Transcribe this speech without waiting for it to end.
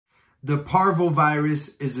The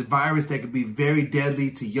parvovirus is a virus that can be very deadly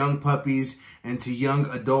to young puppies and to young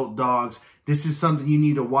adult dogs. This is something you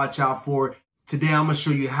need to watch out for. Today, I'm going to show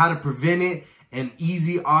you how to prevent it and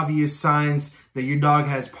easy, obvious signs that your dog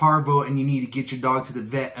has parvo and you need to get your dog to the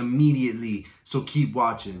vet immediately. So keep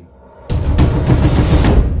watching.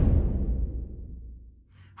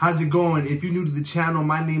 How's it going? If you're new to the channel,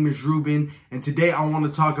 my name is Ruben, and today I want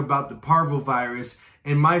to talk about the parvovirus.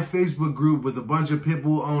 In my Facebook group with a bunch of pit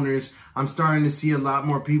bull owners, I'm starting to see a lot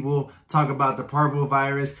more people talk about the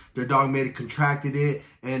parvovirus. Their dog may have contracted it,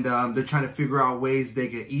 and they're trying to figure out ways they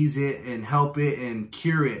can ease it and help it and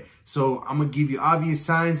cure it. So I'm going to give you obvious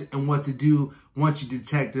signs and what to do once you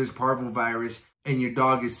detect there's parvovirus and your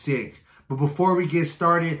dog is sick. But before we get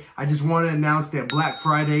started, I just want to announce that Black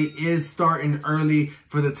Friday is starting early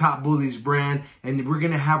for the Top Bullies brand, and we're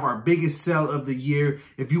going to have our biggest sale of the year.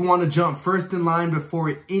 If you want to jump first in line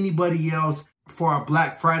before anybody else for our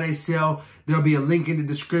Black Friday sale, there'll be a link in the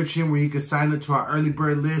description where you can sign up to our early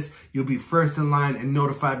bird list. You'll be first in line and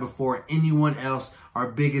notified before anyone else, our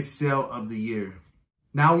biggest sale of the year.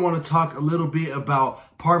 Now I want to talk a little bit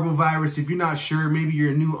about parvovirus. If you're not sure, maybe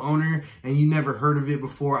you're a new owner and you never heard of it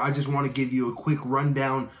before, I just want to give you a quick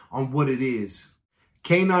rundown on what it is.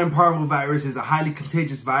 Canine parvovirus is a highly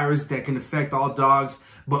contagious virus that can affect all dogs,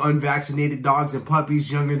 but unvaccinated dogs and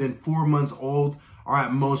puppies younger than 4 months old are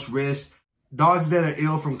at most risk. Dogs that are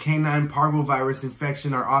ill from canine parvovirus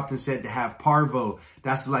infection are often said to have parvo.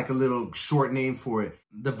 That's like a little short name for it.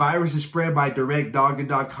 The virus is spread by direct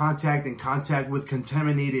dog-to-dog contact and contact with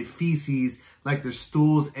contaminated feces like their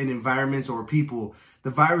stools and environments or people. The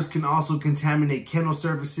virus can also contaminate kennel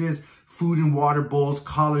surfaces, food and water bowls,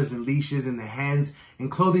 collars and leashes in the hands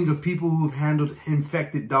and clothing of people who've handled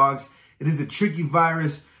infected dogs. It is a tricky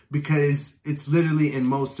virus because it's literally in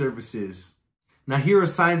most surfaces. Now, here are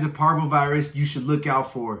signs of parvovirus you should look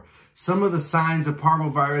out for. Some of the signs of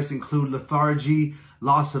parvovirus include lethargy,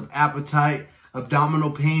 loss of appetite,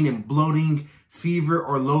 abdominal pain and bloating, fever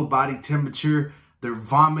or low body temperature, they're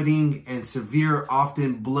vomiting and severe,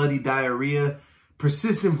 often bloody diarrhea.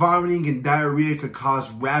 Persistent vomiting and diarrhea could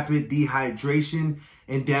cause rapid dehydration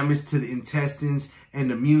and damage to the intestines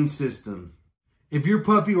and immune system. If your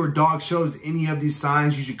puppy or dog shows any of these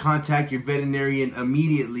signs, you should contact your veterinarian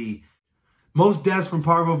immediately. Most deaths from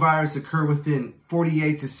parvovirus occur within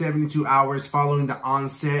 48 to 72 hours following the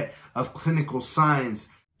onset of clinical signs.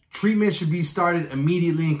 Treatment should be started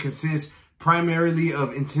immediately and consists primarily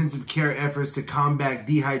of intensive care efforts to combat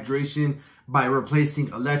dehydration by replacing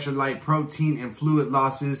electrolyte, protein, and fluid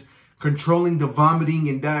losses, controlling the vomiting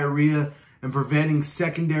and diarrhea, and preventing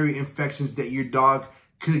secondary infections that your dog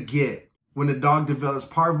could get. When a dog develops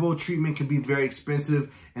parvo, treatment can be very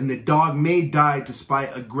expensive and the dog may die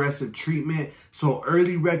despite aggressive treatment. So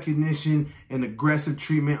early recognition and aggressive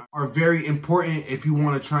treatment are very important if you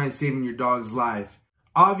want to try and save your dog's life.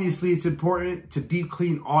 Obviously, it's important to deep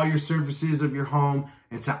clean all your surfaces of your home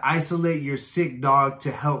and to isolate your sick dog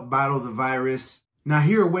to help battle the virus. Now,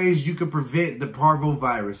 here are ways you can prevent the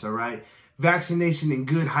parvovirus, all right? Vaccination and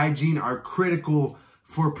good hygiene are critical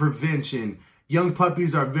for prevention. Young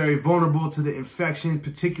puppies are very vulnerable to the infection,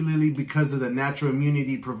 particularly because of the natural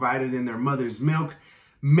immunity provided in their mother's milk,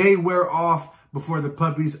 may wear off before the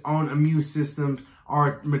puppy's own immune systems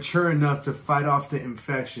are mature enough to fight off the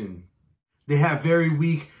infection. They have very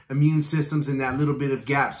weak immune systems in that little bit of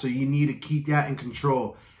gap, so you need to keep that in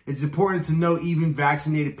control. It's important to know even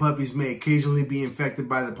vaccinated puppies may occasionally be infected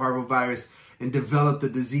by the parvovirus and develop the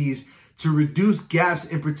disease. To reduce gaps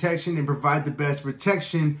in protection and provide the best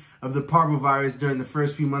protection of the parvovirus during the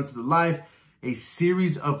first few months of the life, a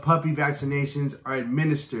series of puppy vaccinations are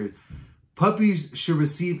administered. Puppies should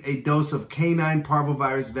receive a dose of canine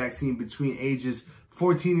parvovirus vaccine between ages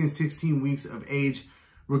 14 and 16 weeks of age,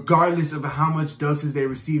 regardless of how much doses they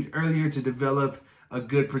received earlier to develop a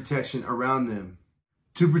good protection around them.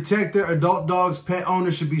 To protect their adult dogs, pet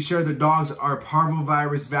owners should be sure the dogs'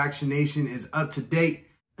 parvovirus vaccination is up to date.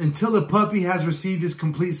 Until a puppy has received this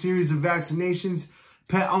complete series of vaccinations,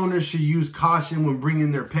 pet owners should use caution when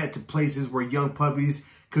bringing their pet to places where young puppies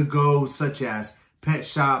could go, such as pet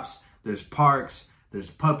shops, there's parks, there's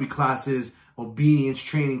puppy classes, obedience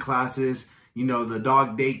training classes, the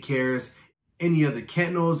dog daycares, any other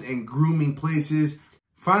kennels and grooming places.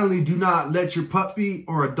 Finally, do not let your puppy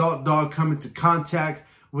or adult dog come into contact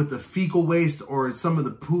with the fecal waste or some of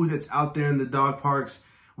the poo that's out there in the dog parks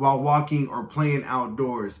while walking or playing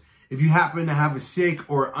outdoors. If you happen to have a sick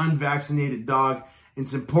or unvaccinated dog,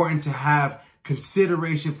 it's important to have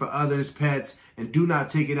consideration for others' pets and do not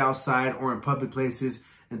take it outside or in public places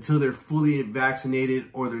until they're fully vaccinated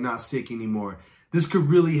or they're not sick anymore. This could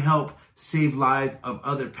really help save life of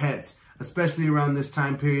other pets, especially around this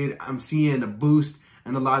time period. I'm seeing a boost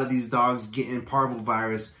in a lot of these dogs getting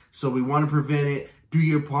parvovirus. So we want to prevent it. Do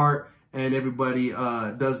your part, and everybody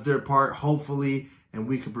does their part, hopefully, and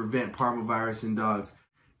we can prevent parvovirus in dogs.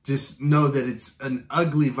 Just know that it's an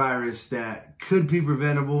ugly virus that could be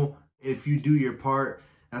preventable if you do your part.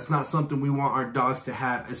 That's not something we want our dogs to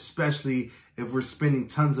have, especially if we're spending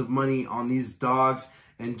tons of money on these dogs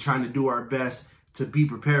and trying to do our best to be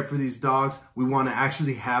prepared for these dogs. We want to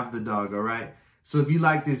actually have the dog, all right? So if you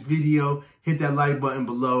like this video, hit that like button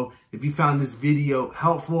below. If you found this video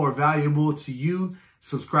helpful or valuable to you,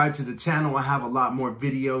 subscribe to the channel. I have a lot more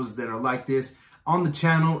videos that are like this on the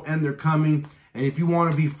channel, and they're coming. And if you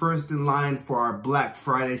want to be first in line for our Black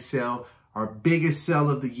Friday sale, our biggest sale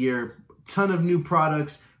of the year, ton of new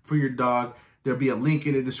products for your dog, there'll be a link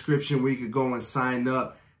in the description where you can go and sign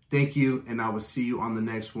up. Thank you, and I will see you on the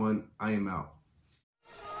next one. I am out.